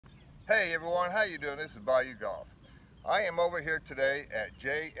Hey everyone, how you doing? This is Bayou Golf. I am over here today at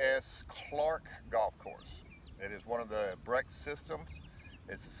J.S.Clark Golf Course. It is one of the Breck systems.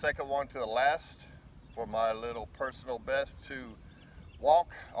 It's the second one to the last for my little personal best to walk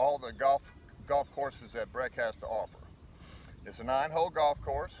all the golf courses that Breck has to offer. It's a 9-hole golf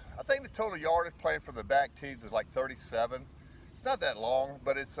course. I think the total yardage playing from the back tees is like 37. It's not that long,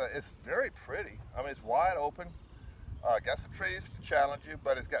 but it's very pretty. I mean, it's wide open. Got some trees to challenge you,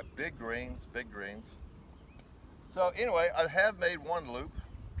 but it's got big greens. So anyway, I have made one loop,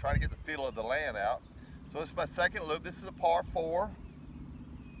 trying to get the feel of the land out. So this is my second loop. This is a par 4.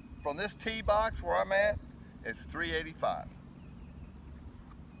 From this tee box where I'm at, it's 385.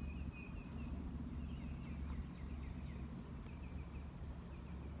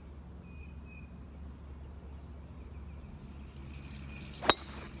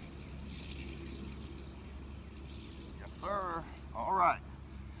 Sir. All right.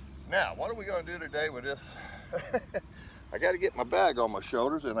 Now, what are we going to do today with this? I got to get my bag on my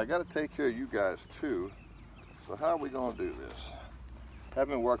shoulders, and I got to take care of you guys too. So how are we going to do this?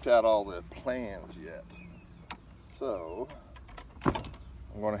 Haven't worked out all the plans yet. So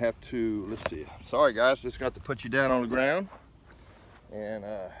I'm going to have to, let's see. Sorry guys, just got to put you down on the ground. And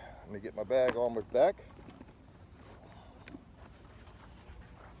let me get my bag on my back.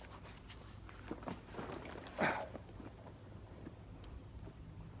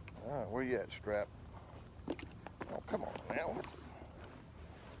 Where you at, Strap? Oh, come on now.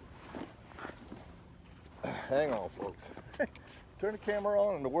 Hang on, folks. Turn the camera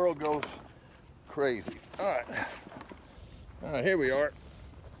on and the world goes crazy. All right, here we are.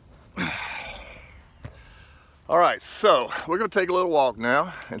 All right, so we're going to take a little walk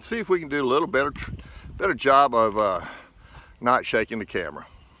now and see if we can do a little better job of not shaking the camera.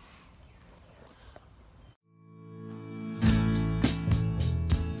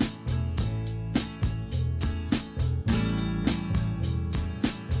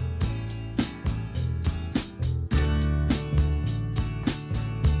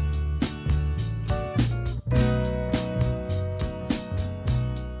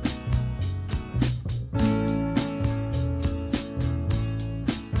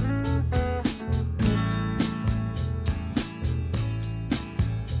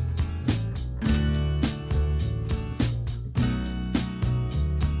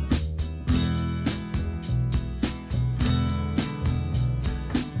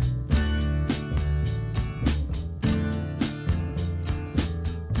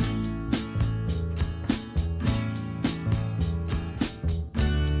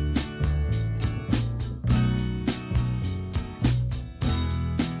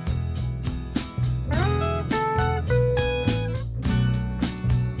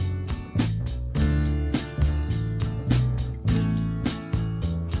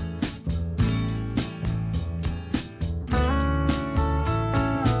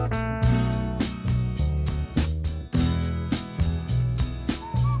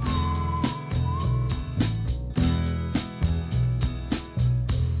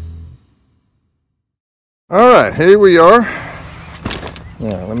 All right, here we are.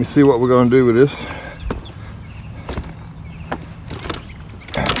 Now, let me see what we're going to do with this.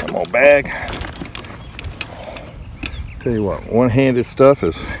 Come on, bag. Tell you what, one-handed stuff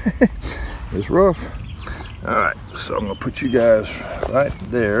is is rough. All right, so I'm going to put you guys right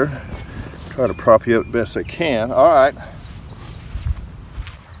there. Try to prop you up the best I can. All right.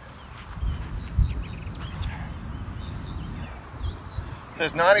 It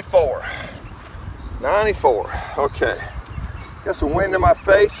says 94. 94. Okay. Got some wind in my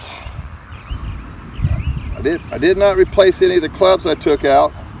face. I did not replace any of the clubs I took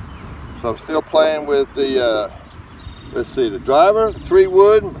out, so I'm still playing with the let's see, the driver, the 3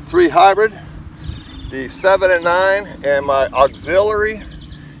 wood, 3 hybrid, the 7 and 9, and my auxiliary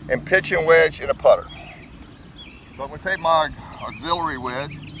and pitching wedge in a putter. So I'm going to take my auxiliary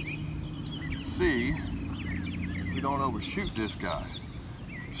wedge, see if we don't overshoot this guy.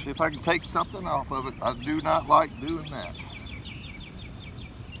 See if I can take something off of it. I do not like doing that.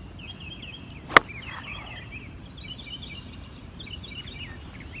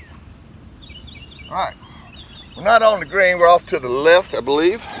 All right, we're not on the green, we're off to the left, I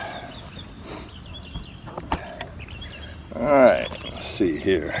believe. All right, let's see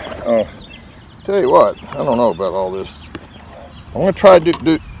here. Oh, tell you what, I don't know about all this. I'm gonna try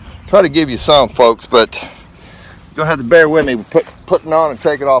to give you some, folks, but you're gonna have to bear with me putting on and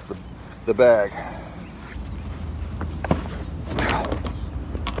taking off the bag.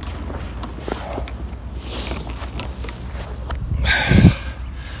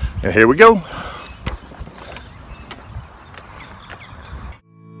 And here we go.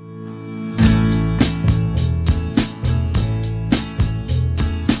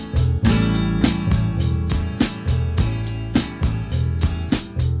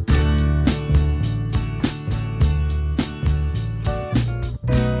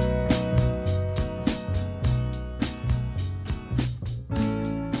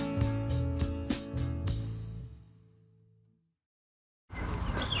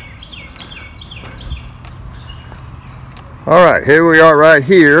 All right, here we are right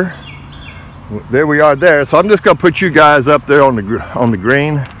here. There we are there. So I'm just gonna put you guys up there on the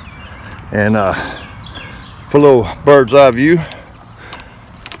green, and for a little bird's eye view.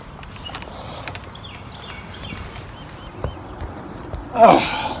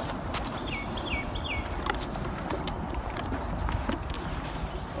 Oh.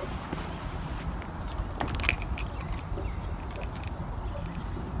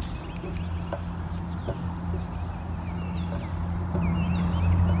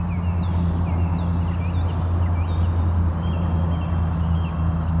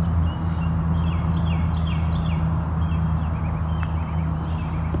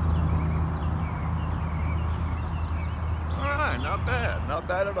 Not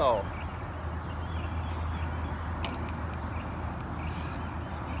bad at all.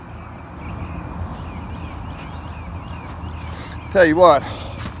 Tell you what,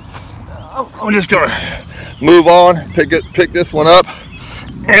 I'm just gonna move on, pick this one up,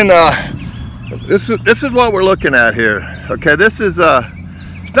 and this is what we're looking at here. Okay, this is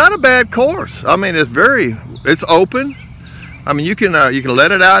it's not a bad course. I mean, it's open. I mean, you can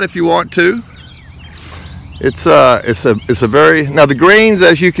let it out if you want to. It's a very, now the greens,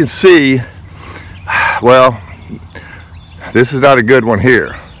 as you can see, well, this is not a good one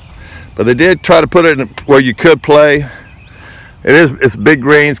here, but they did try to put it in where you could play. It's big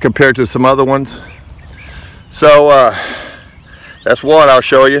greens compared to some other ones. So that's one I'll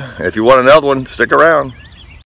show you. If you want another one, stick around.